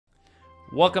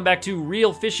Welcome back to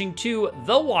Real Fishing 2,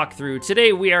 the walkthrough.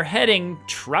 Today we are heading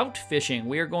trout fishing.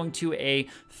 We are going to a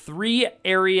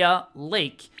 3-area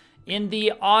lake in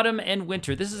the autumn and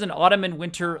winter. This is an autumn and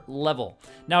winter level.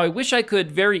 Now I wish I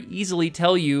could very easily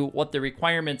tell you what the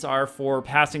requirements are for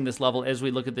passing this level as we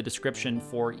look at the description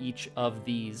for each of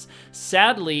these.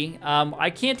 Sadly, I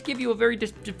can't give you a very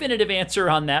definitive answer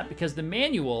on that because the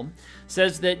manual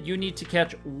says that you need to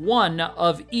catch one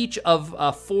of each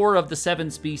of 4 of the 7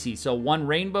 species. So 1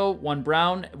 rainbow, 1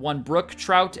 brown, 1 brook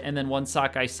trout, and then 1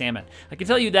 sockeye salmon. I can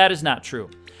tell you that is not true.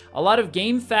 A lot of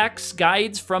game facts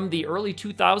guides from the early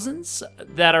 2000s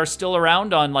that are still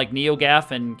around on like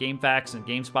NeoGaf and GameFAQs and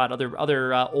GameSpot,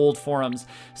 other old forums,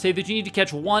 say that you need to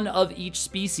catch one of each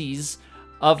species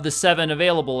of the 7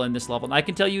 available in this level. And I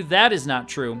can tell you that is not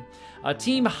true.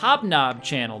 Team Hobnob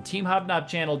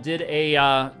channel did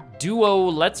a duo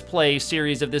Let's Play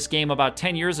series of this game about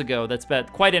 10 years ago that's been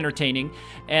quite entertaining,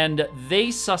 and they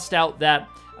sussed out that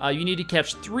you need to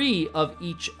catch 3 of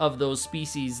each of those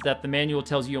species that the manual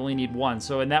tells you only need 1.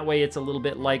 So in that way, it's a little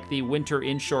bit like the winter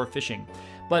inshore fishing.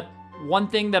 But one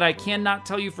thing that I cannot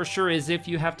tell you for sure is if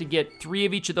you have to get 3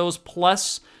 of each of those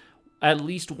plus at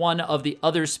least 1 of the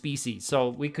other species. So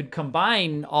we could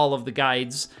combine all of the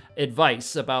guides'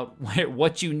 advice about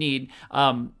what you need,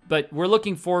 but we're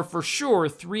looking for sure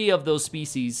 3 of those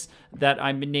species that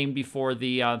I named before,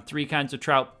 the 3 kinds of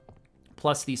trout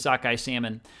plus the sockeye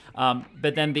salmon.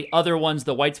 But then the other ones,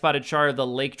 the white-spotted char, the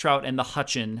lake trout, and the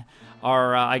hutchin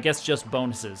are, I guess, just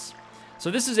bonuses. So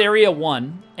this is Area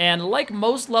 1, and like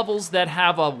most levels that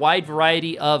have a wide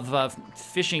variety of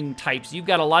fishing types, you've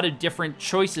got a lot of different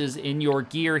choices in your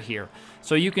gear here.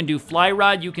 So you can do fly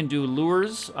rod, you can do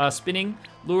lures, spinning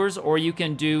lures, or you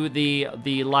can do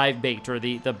the live bait, or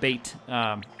the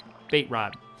bait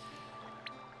rod.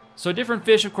 So different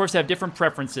fish, of course, have different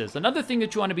preferences. Another thing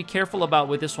that you want to be careful about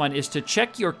with this one is to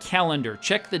check your calendar,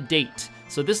 check the date.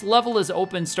 So this level is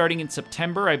open starting in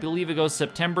September. I believe it goes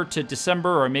September to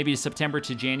December, or maybe September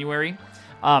to January.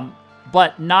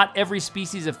 But not every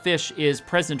species of fish is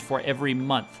present for every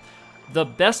month. The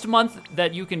best month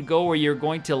that you can go where you're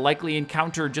going to likely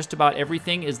encounter just about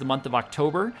everything is the month of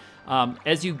October.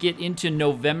 As you get into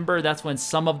November, that's when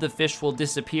some of the fish will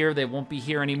disappear. They won't be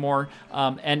here anymore.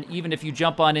 And even if you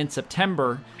jump on in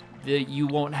September, you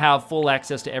won't have full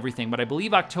access to everything. But I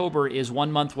believe October is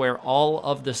one month where all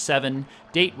of the 7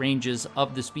 date ranges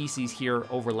of the species here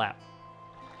overlap.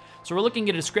 So we're looking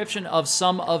at a description of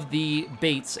some of the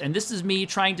baits, and this is me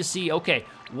trying to see, okay,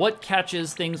 what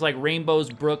catches things like rainbows,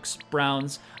 brooks,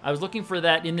 browns. I was looking for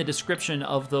that in the description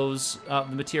of those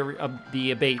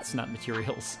the baits, not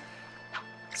materials.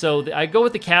 So I go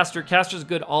with the caster. Caster's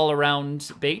good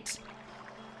all-around bait.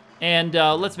 And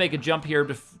let's make a jump here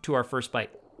to our first bite.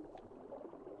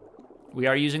 We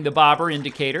are using the bobber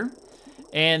indicator.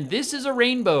 And this is a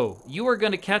rainbow. You are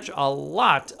going to catch a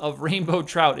lot of rainbow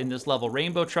trout in this level.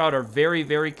 Rainbow trout are very,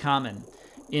 very common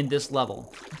in this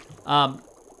level.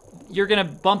 You're going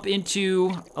to bump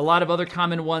into a lot of other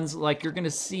common ones, like you're going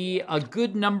to see a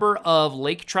good number of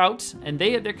lake trout, and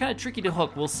they're kind of tricky to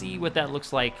hook. We'll see what that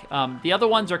looks like. The other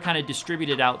ones are kind of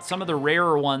distributed out. Some of the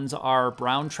rarer ones are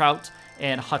brown trout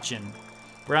and hutchin.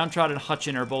 Brown trout and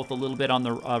hutchin are both a little bit on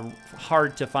the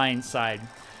hard-to-find side.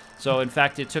 So, in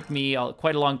fact, it took me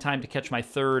quite a long time to catch my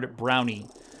 3rd brownie.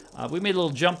 We made a little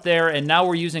jump there, and now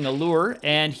we're using a lure,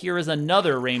 and here is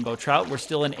another rainbow trout. We're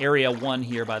still in Area 1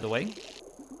 here, by the way.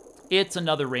 It's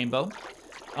another rainbow.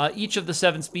 Each of the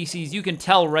 7 species, you can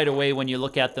tell right away when you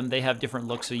look at them, they have different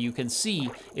looks, so you can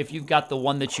see if you've got the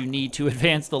one that you need to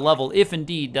advance the level, if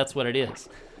indeed that's what it is.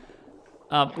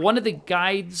 One of the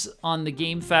guides on the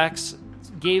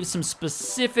GameFAQs gave some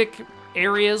specific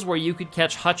areas where you could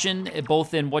catch hutchin,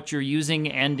 both in what you're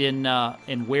using and in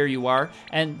where you are,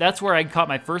 and that's where I caught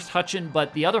my first hutchin.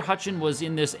 But the other hutchin was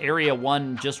in this Area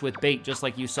 1 just with bait, just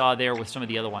like you saw there with some of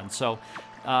the other ones. So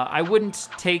I wouldn't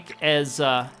take as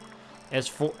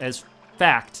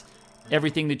fact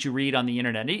everything that you read on the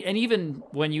internet. And even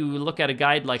when you look at a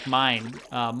guide like mine,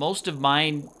 most of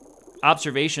mine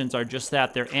observations are just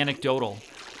that. They're anecdotal.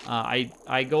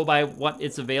 I go by what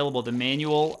is available. The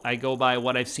manual, I go by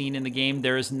what I've seen in the game.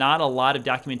 There is not a lot of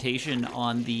documentation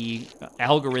on the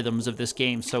algorithms of this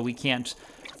game, so we can't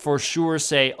for sure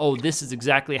say, oh, this is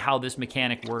exactly how this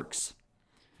mechanic works,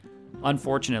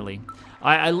 unfortunately.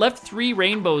 I left 3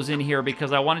 rainbows in here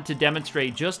because I wanted to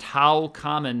demonstrate just how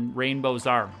common rainbows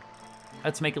are.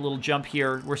 Let's make a little jump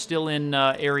here. We're still in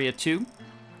Area 2.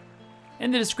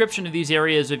 And the description of these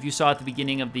areas, if you saw at the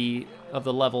beginning of the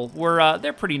level,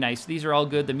 they're pretty nice. These are all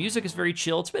good. The music is very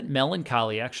chill. It's a bit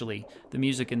melancholy, actually, the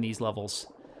music in these levels.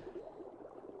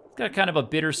 It's got kind of a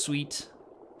bittersweet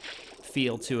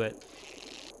feel to it.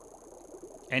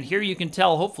 And here you can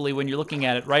tell, hopefully, when you're looking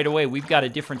at it right away, we've got a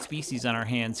different species on our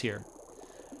hands here.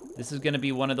 This is going to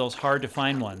be one of those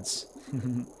hard-to-find ones.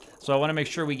 So I want to make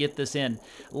sure we get this in.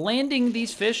 Landing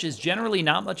these fish is generally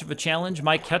not much of a challenge.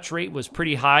 My catch rate was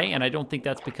pretty high, and I don't think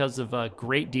that's because of a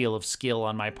great deal of skill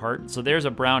on my part. So there's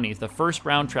a brownie, the first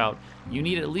brown trout. You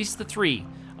need at least the 3.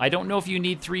 I don't know if you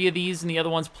need 3 of these and the other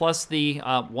ones plus the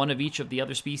one of each of the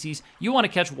other species. You want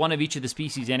to catch one of each of the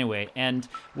species anyway. And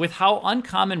with how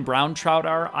uncommon brown trout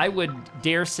are, I would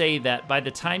dare say that by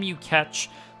the time you catch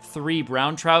 3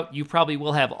 brown trout, you probably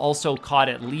will have also caught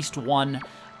at least one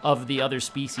of the other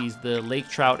species, the lake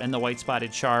trout and the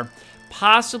white-spotted char.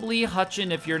 Possibly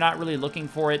hutchin if you're not really looking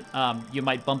for it. You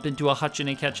might bump into a hutchin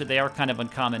and catch it. They are kind of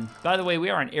uncommon. By the way, we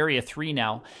are in Area 3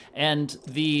 now, and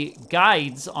the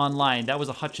guides online, that was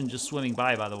a hutchin just swimming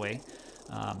by the way.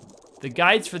 The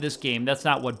guides for this game, that's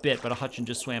not what bit, but a hutchin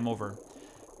just swam over,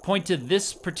 point to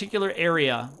this particular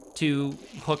area to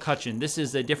hook hutchin. This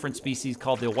is a different species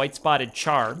called the white-spotted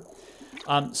char.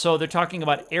 So they're talking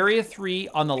about Area 3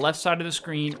 on the left side of the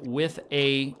screen with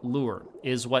a lure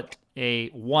is what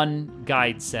one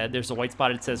guide said. There's a white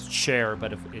spot, it says char,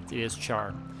 but it is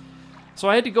char. So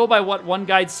I had to go by what one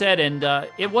guide said, and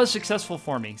it was successful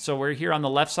for me. So we're here on the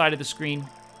left side of the screen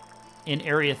in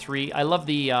Area 3. I love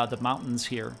the mountains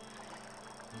here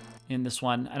in this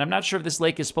one. And I'm not sure if this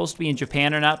lake is supposed to be in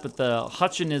Japan or not, but the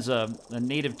hutchin is a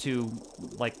native to,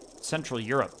 like, Central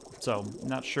Europe. So I'm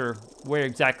not sure where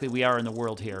exactly we are in the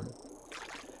world here.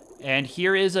 And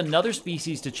here is another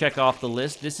species to check off the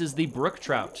list. This is the brook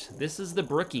trout. This is the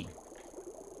brookie.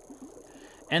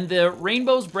 And the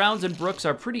rainbows, browns, and brooks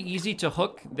are pretty easy to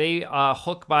hook. They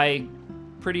hook by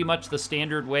pretty much the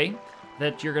standard way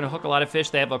that you're going to hook a lot of fish.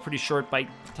 They have a pretty short bite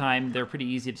time. They're pretty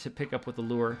easy to pick up with a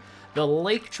lure. The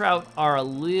lake trout are a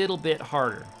little bit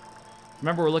harder.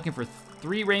 Remember, we're looking for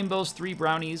 3 rainbows, 3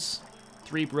 brownies,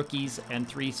 3 brookies, and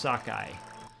 3 sockeye.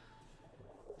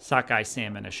 Sockeye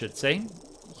salmon, I should say.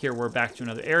 Here we're back to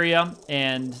another area,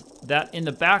 and that in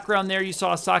the background there you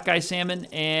saw a sockeye salmon,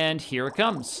 and here it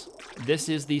comes. This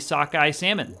is the sockeye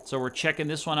salmon, so we're checking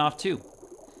this one off too.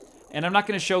 And I'm not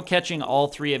going to show catching all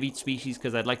 3 of each species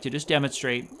because I'd like to just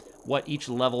demonstrate what each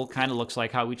level kind of looks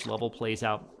like, how each level plays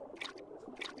out.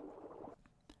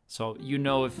 So you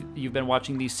know, if you've been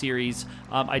watching these series,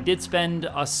 I did spend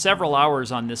several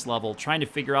hours on this level trying to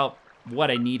figure out what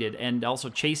I needed, and also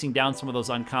chasing down some of those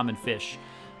uncommon fish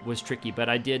was tricky, but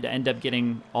I did end up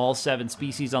getting all 7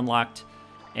 species unlocked,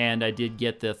 and I did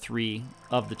get the 3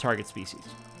 of the target species.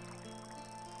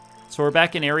 So we're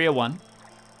back in Area 1,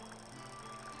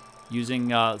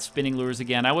 using spinning lures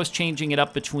again. I was changing it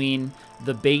up between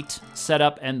the bait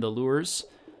setup and the lures.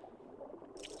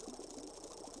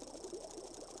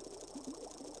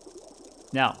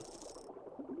 Now,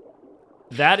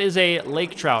 that is a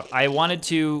lake trout. I wanted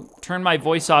to turn my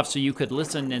voice off so you could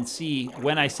listen and see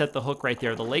when I set the hook right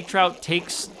there. The lake trout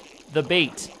takes the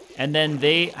bait, and then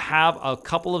they have a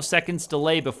couple of seconds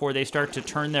delay before they start to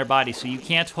turn their body. So you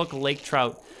can't hook a lake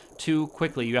trout too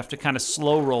quickly. You have to kind of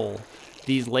slow roll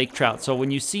these lake trout. So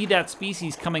when you see that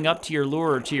species coming up to your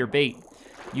lure or to your bait,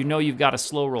 you know you've got to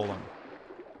slow roll them.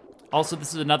 Also,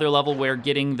 this is another level where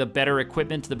getting the better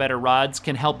equipment, the better rods,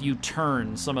 can help you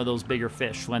turn some of those bigger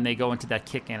fish when they go into that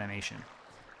kick animation.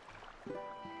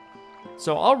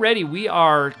 So already we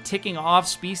are ticking off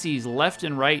species left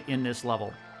and right in this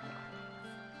level.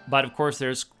 But of course,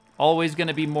 there's always going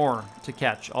to be more to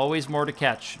catch, always more to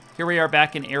catch. Here we are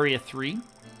back in Area 3,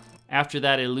 after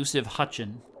that elusive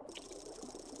hutchin.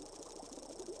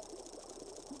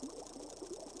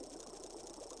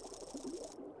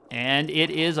 And it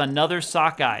is another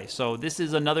sockeye. So this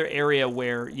is another area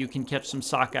where you can catch some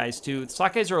sockeyes too.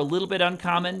 Sockeyes are a little bit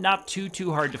uncommon, not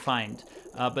too hard to find,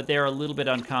 but they're a little bit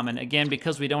uncommon. Again,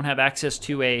 because we don't have access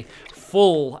to a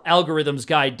full algorithms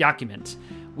guide document,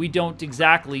 we don't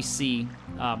exactly see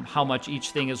how much each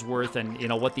thing is worth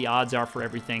and what the odds are for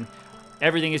everything.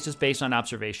 Everything is just based on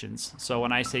observations. So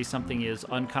when I say something is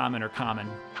uncommon or common,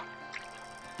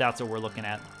 that's what we're looking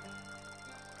at.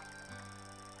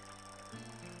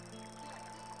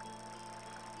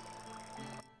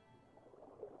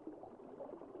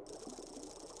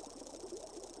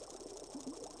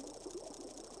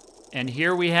 And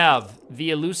here we have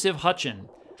the elusive hutchin.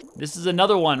 This is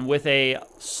another one with a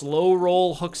slow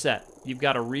roll hook set. You've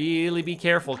got to really be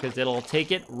careful because it'll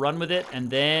take it, run with it, and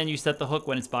then you set the hook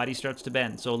when its body starts to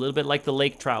bend. So a little bit like the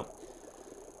lake trout.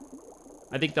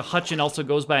 I think the hutchin also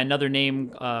goes by another name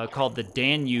called the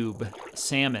Danube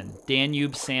salmon.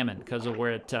 Danube salmon, because of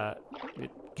where it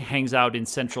hangs out in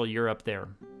Central Europe there.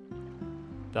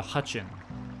 The hutchin.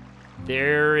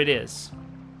 There it is.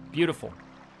 Beautiful.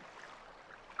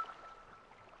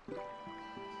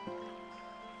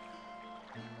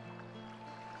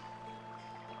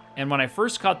 And when I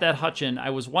first caught that Hutchin, I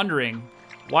was wondering,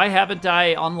 why haven't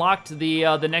I unlocked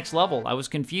the next level? I was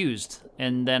confused.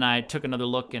 And then I took another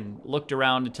look and looked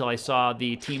around until I saw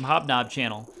the Team Hobnob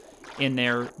channel in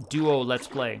their duo Let's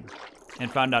Play.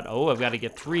 And found out, oh, I've got to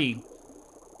get 3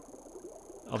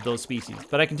 of those species.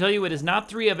 But I can tell you it is not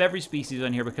 3 of every species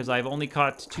on here because I've only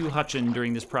caught 2 Hutchin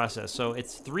during this process. So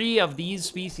it's 3 of these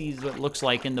species, it looks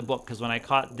like, in the book. Because when I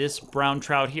caught this brown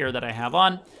trout here that I have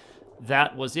on,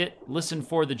 that was it. Listen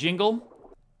for the jingle.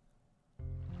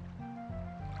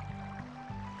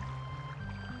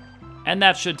 And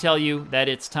that should tell you that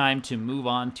it's time to move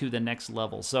on to the next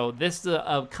level. So this is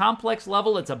a complex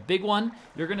level. It's a big one.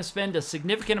 You're going to spend a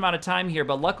significant amount of time here,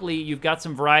 but luckily you've got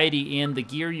some variety in the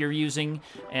gear you're using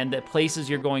and the places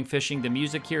you're going fishing. The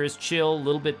music here is chill, a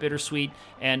little bit bittersweet,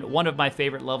 and one of my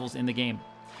favorite levels in the game.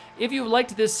 If you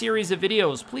liked this series of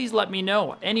videos, please let me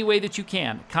know any way that you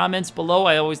can. Comments below,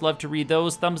 I always love to read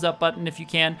those. Thumbs up button if you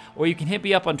can, or you can hit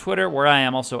me up on Twitter where I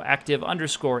am also active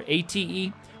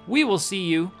 _ATE. We will see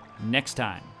you next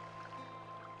time.